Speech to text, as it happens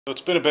So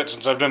it's been a bit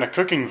since I've done a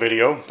cooking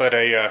video, but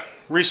a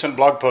recent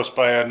blog post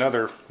by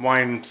another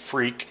wine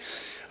freak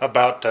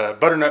about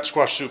butternut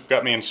squash soup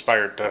got me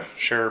inspired to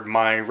share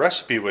my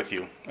recipe with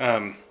you.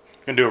 I'm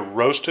going to do a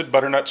roasted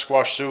butternut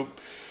squash soup,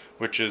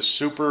 which is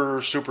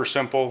super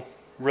simple,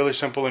 really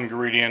simple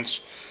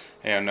ingredients,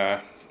 and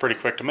pretty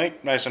quick to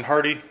make, nice and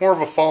hearty. More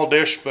of a fall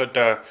dish, but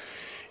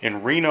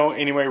in Reno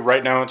anyway,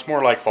 right now it's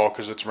more like fall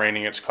because it's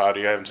raining, it's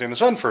cloudy, I haven't seen the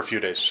sun for a few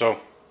days.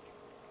 So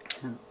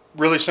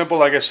really simple,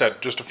 like I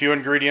said, just a few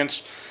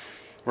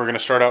ingredients. We're going to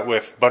start out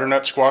with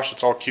butternut squash.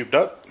 It's all cubed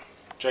up.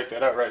 Check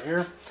that out right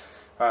here.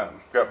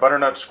 We've got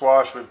butternut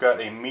squash. We've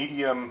got a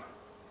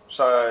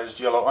medium-sized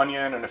yellow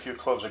onion and a few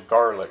cloves of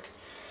garlic.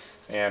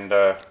 And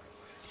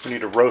we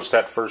need to roast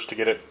that first to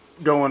get it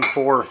going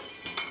before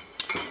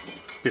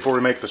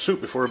we make the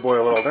soup, before we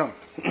boil it all down.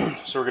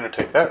 So we're going to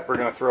take that. We're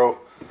going to throw a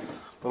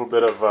little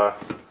bit of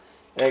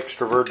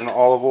extra virgin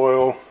olive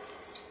oil.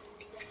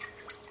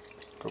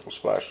 A couple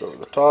splashes over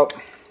the top.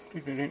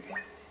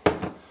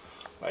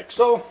 Like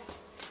so.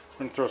 I'm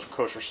going to throw some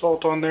kosher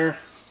salt on there.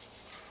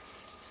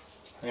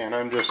 And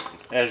I'm just,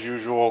 as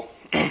usual,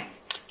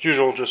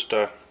 just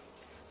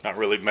not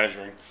really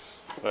measuring,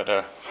 but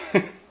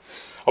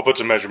I'll put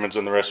some measurements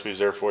in the recipes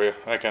there for you.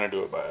 I kind of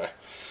do it by eye.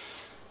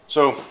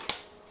 So,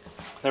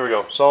 there we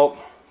go. Salt,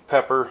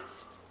 pepper,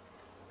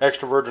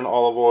 extra virgin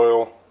olive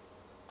oil,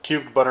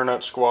 cubed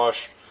butternut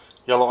squash,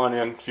 yellow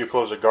onion, a few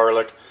cloves of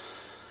garlic.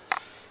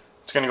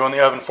 It's going to go in the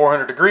oven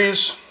 400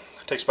 degrees.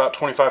 It takes about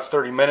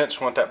 25-30 minutes.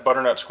 We want that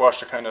butternut squash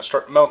to kind of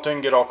start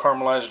melting, get all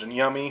caramelized and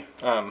yummy.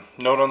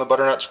 Note on the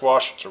butternut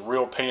squash, it's a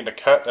real pain to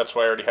cut. That's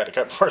why I already had to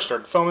cut before I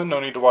started filming. No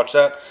need to watch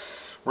that.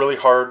 Really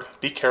hard.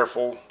 Be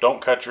careful.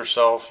 Don't cut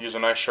yourself. Use a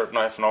nice sharp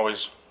knife and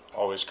always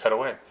cut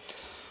away.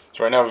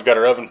 So right now we've got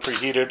our oven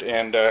preheated,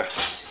 and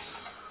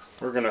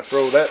we're going to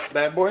throw that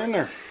bad boy in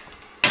there.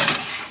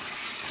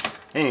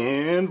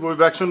 And we'll be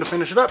back soon to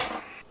finish it up.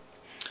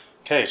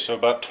 Okay, so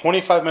about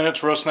 25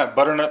 minutes roasting that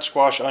butternut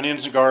squash,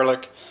 onions and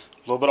garlic,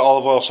 a little bit of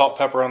olive oil, salt,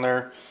 pepper on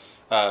there,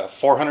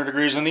 400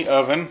 degrees in the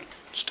oven.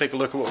 Let's take a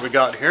look at what we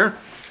got here.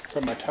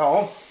 Grab my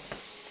towel.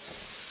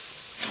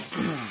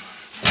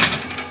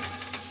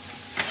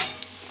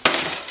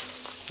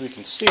 So you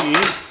can see,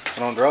 I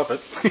don't drop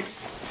it,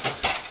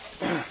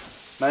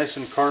 nice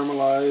and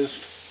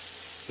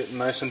caramelized, getting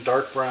nice and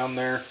dark brown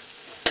there.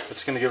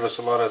 It's going to give us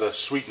a lot of the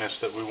sweetness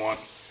that we want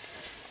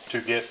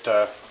to get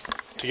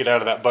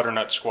out of that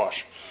butternut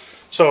squash.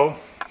 So,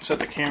 set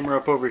the camera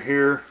up over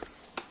here,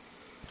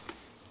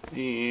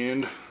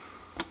 and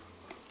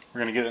we're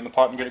going to get it in the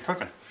pot and get it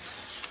cooking.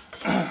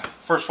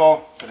 First of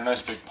all, get a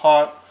nice big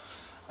pot.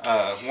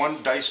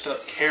 One diced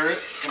up carrot,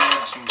 going to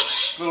add some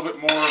a little bit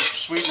more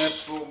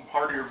sweetness, a little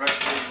heartier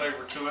vegetable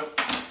flavor to it.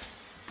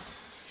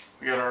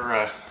 We got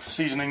our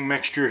seasoning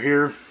mixture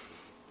here,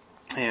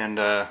 and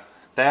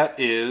that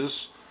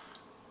is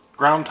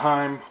ground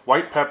thyme,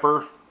 white pepper,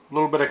 a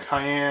little bit of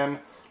cayenne,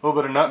 a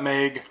little bit of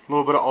nutmeg, a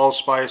little bit of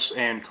allspice,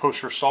 and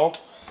kosher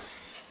salt.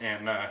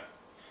 And of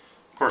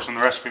course in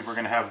the recipe we're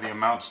going to have the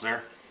amounts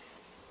there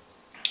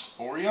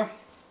for you.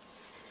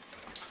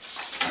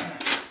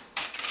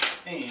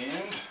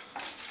 And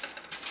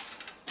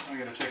I'm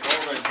going to take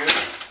all that good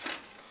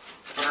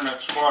butternut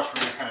squash,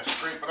 we're going to kind of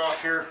scrape it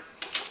off here.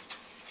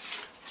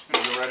 It's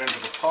going to go right into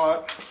the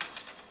pot.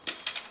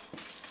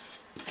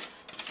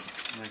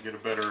 I'm going to get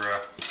a better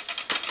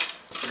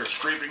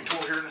scraping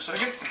tool here in a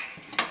second.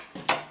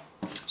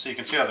 So you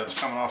can see how that's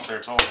coming off there.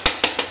 It's all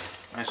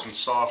nice and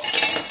soft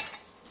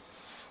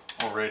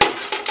already.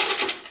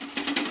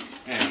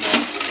 And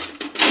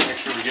make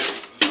sure we get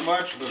as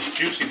much of those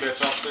juicy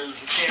bits off there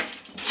as we can.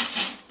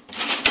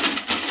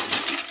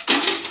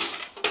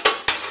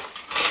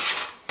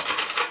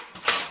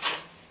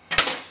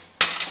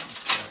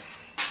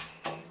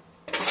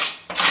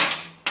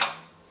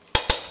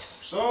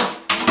 So,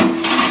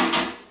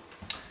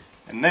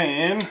 and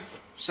then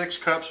 6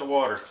 cups of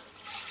water.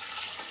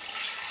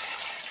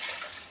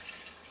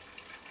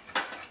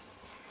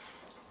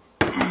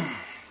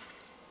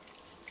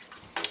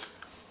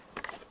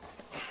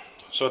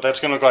 So what that's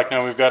going to look like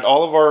now, we've got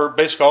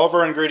basically all of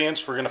our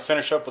ingredients. We're going to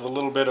finish up with a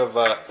little bit of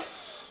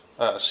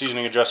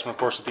seasoning adjustment, of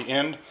course, at the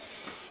end.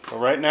 But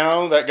right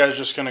now, that guy's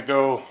just going to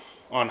go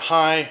on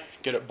high,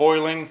 get it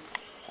boiling,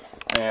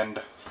 and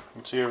you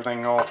can see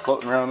everything all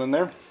floating around in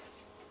there.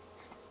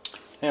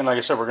 And like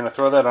I said, we're going to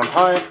throw that on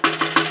high,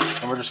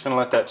 and we're just going to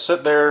let that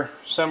sit there,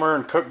 simmer,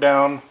 and cook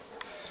down.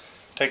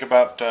 Take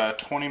about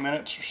 20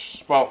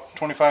 minutes, well,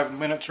 25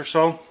 minutes or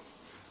so.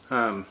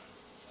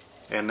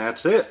 And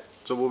that's it.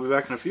 So we'll be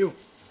back in a few.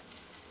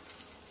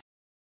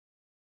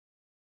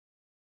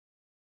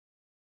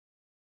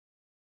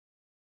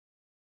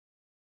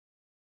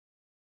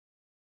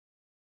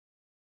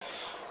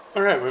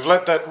 Alright, we've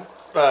let that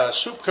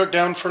soup cook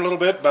down for a little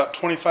bit, about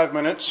 25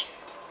 minutes.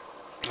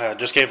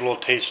 Just gave a little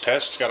taste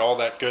test. It's got all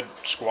that good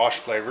squash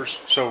flavors.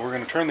 So we're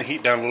going to turn the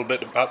heat down a little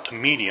bit, about to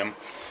medium.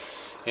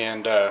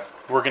 And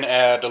we're going to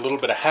add a little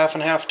bit of half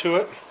and half to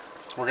it.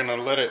 We're going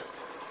to let it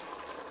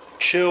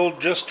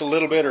chilled just a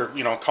little bit, or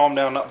calm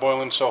down, not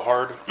boiling so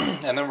hard.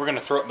 And then we're going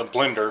to throw it in the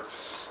blender,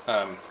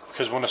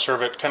 because we want to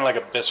serve it kind of like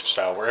a bisque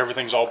style, where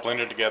everything's all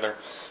blended together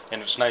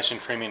and it's nice and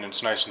creamy and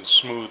it's nice and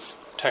smooth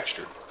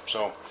textured.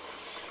 So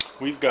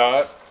we've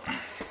got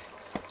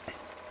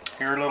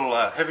here a little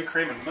heavy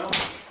cream and milk.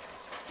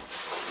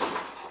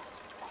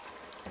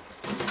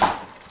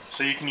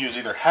 So you can use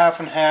either half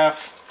and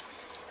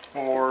half,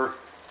 or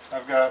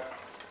I've got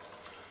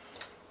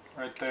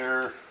right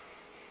there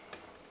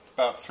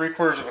about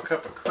 3/4 of a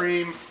cup of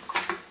cream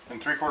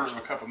and 3/4 of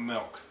a cup of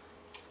milk.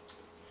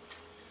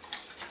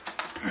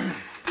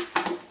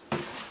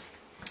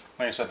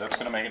 Like I said, that's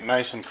going to make it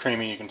nice and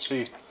creamy. You can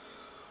see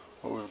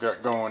what we've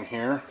got going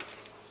here.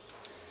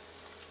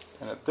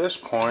 And at this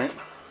point,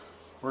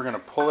 we're going to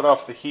pull it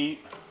off the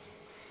heat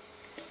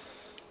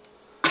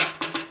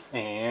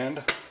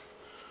and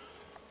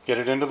get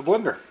it into the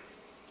blender.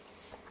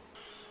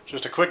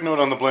 Just a quick note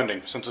on the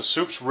blending. Since the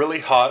soup's really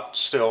hot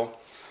still,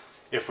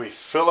 if we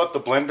fill up the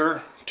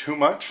blender too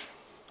much,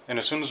 and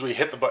as soon as we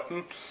hit the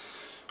button,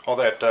 all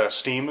that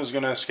steam is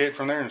going to escape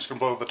from there and it's going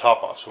to blow the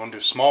top off. So we're going to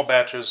do small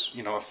batches,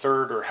 a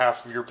third or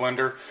half of your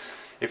blender.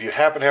 If you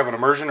happen to have an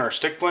immersion or a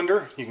stick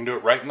blender, you can do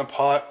it right in the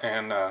pot,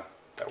 and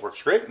that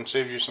works great and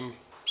saves you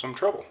some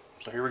trouble.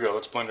 So here we go,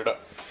 let's blend it up.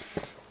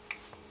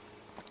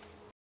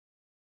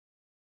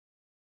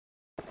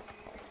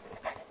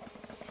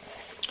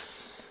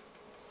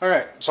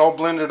 Alright, it's all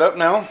blended up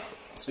now.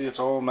 See, it's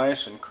all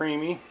nice and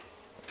creamy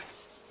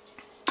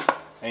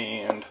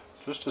and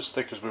just as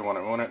thick as we want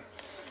it. We want it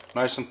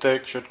nice and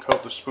thick, should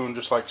coat the spoon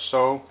just like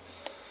so.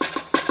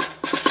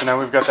 So now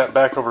we've got that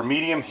back over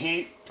medium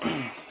heat,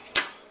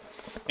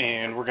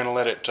 and we're going to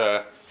let it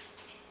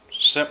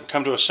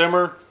come to a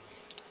simmer,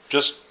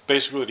 just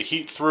basically to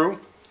heat through,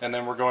 and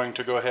then we're going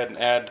to go ahead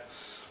and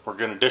we're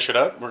going to dish it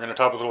up. We're going to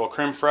top it with a little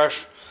creme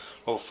fraiche,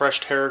 a little fresh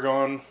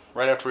tarragon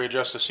right after we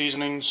adjust the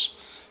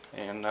seasonings,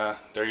 and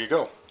there you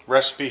go.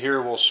 Recipe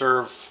here will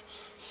serve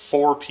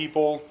 4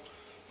 people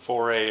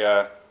for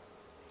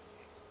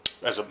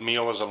as a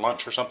meal, as a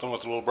lunch or something,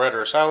 with a little bread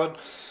or a salad,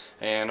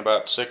 and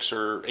about 6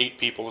 or 8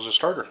 people as a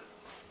starter.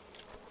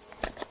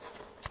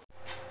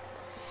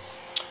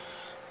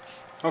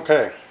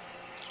 Okay,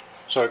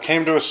 so it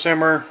came to a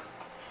simmer.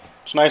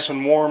 It's nice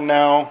and warm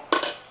now.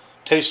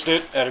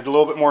 Tasted it, added a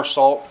little bit more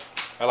salt.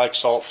 I like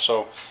salt,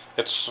 so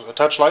it's a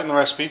touch light in the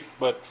recipe,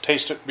 but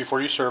taste it before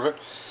you serve it.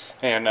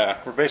 And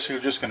we're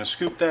basically just going to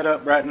scoop that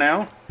up right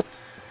now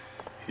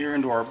here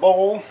into our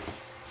bowl.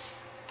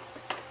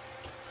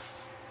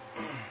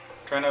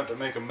 Try not to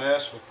make a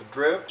mess with the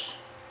drips.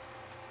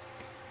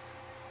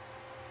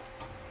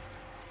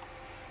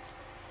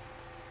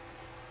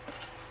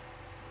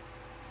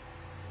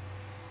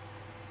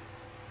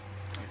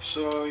 Like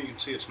so. You can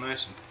see it's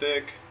nice and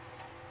thick.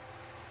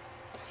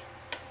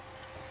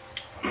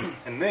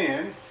 And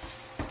then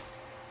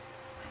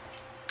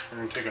we're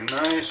going to take a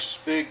nice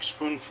big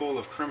spoonful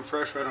of creme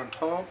fraiche right on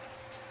top.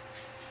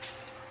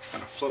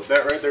 Kind of float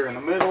that right there in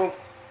the middle.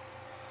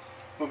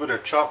 A little bit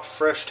of chopped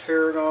fresh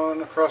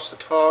tarragon across the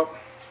top.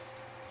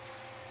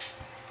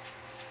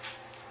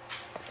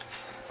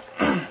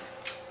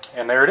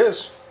 And there it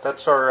is.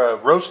 That's our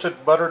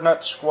roasted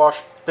butternut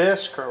squash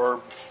bisque,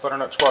 or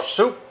butternut squash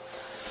soup.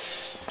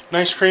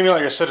 Nice creamy.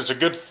 Like I said, it's a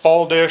good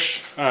fall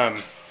dish.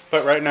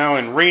 But right now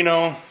in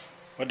Reno,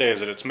 what day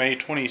is it? It's May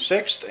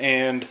 26th,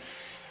 and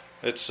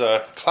it's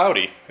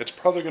cloudy. It's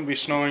probably going to be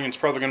snowing. It's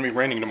probably going to be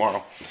raining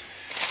tomorrow.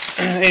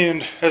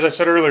 And as I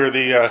said earlier,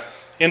 the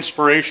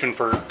inspiration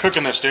for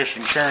cooking this dish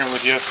and sharing it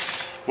with you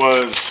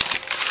was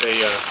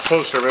a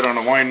post I read on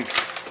a Wine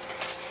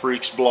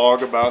Freak's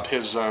blog about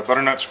his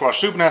butternut squash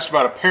soup, and asked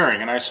about a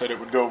pairing, and I said it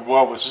would go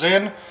well with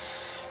Zen.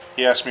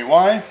 He asked me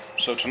why.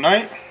 So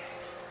tonight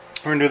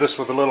we're going to do this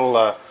with a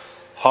little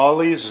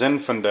Holly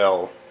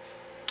Zinfandel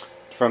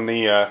from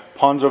the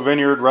Ponzo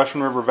Vineyard,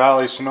 Russian River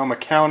Valley, Sonoma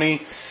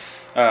County.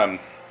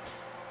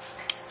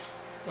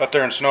 Up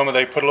there in Sonoma,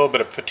 they put a little bit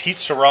of Petite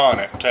Sirah in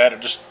it to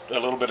add just a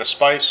little bit of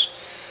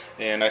spice,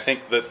 and I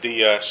think that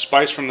the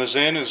spice from the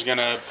Zen is going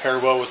to pair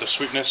well with the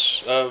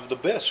sweetness of the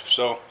bisque.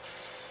 So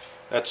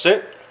that's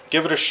it.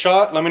 Give it a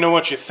shot. Let me know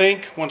what you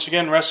think. Once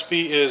again,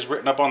 recipe is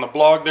written up on the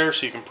blog there,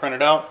 so you can print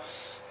it out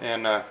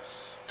and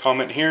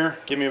comment here.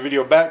 Give me a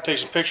video back, take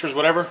some pictures,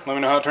 whatever. Let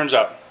me know how it turns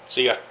out.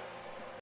 See ya.